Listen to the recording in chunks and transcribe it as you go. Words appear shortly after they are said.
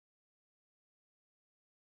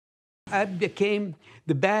I became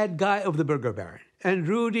the bad guy of the Burger Baron. And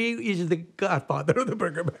Rudy is the godfather of the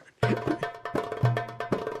Burger Baron.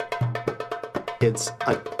 It's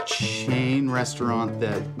a chain restaurant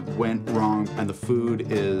that went wrong, and the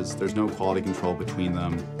food is, there's no quality control between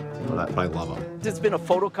them, but I love them. It's been a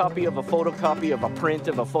photocopy of a photocopy of a print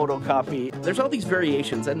of a photocopy. There's all these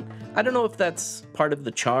variations, and I don't know if that's part of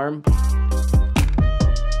the charm.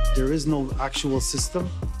 There is no actual system.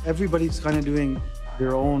 Everybody's kind of doing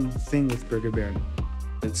their own thing with Burger Baron.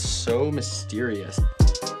 It's so mysterious.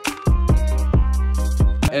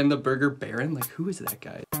 And the Burger Baron, like, who is that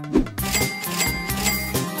guy?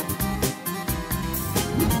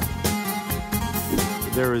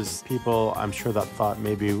 There was people, I'm sure, that thought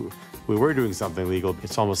maybe we were doing something legal.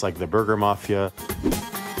 It's almost like the Burger Mafia.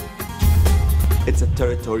 It's a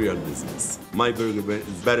territorial business. My Burger Baron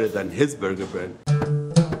is better than his Burger Baron.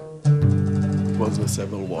 It was a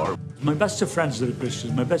civil war. My best friends are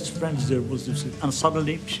Christians, my best friends are Muslims, and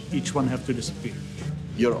suddenly each one have to disappear.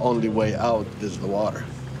 Your only way out is the water.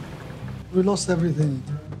 We lost everything.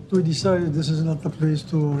 We decided this is not the place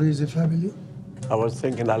to raise a family. I was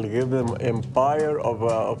thinking I'll give them empire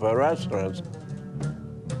of a restaurant.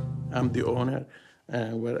 I'm the owner,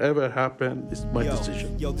 and whatever happened is my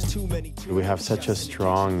decision. We have such a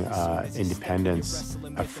strong independence.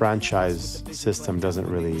 A franchise system doesn't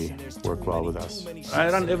really work well with us. I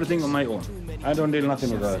run everything on my own. I don't deal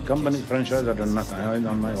nothing with a company, franchise, I do nothing. I run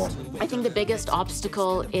on my own. I think the biggest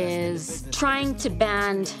obstacle is trying to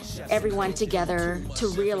band everyone together to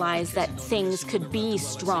realize that things could be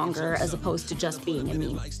stronger as opposed to just being a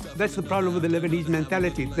meme. That's the problem with the Lebanese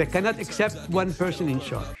mentality. They cannot accept one person in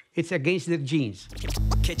charge. It's against their genes.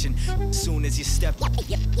 Kitchen, soon as you step. My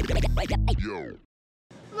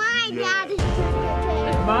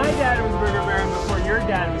dad was Burger Baron before your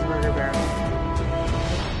dad was Burger Baron.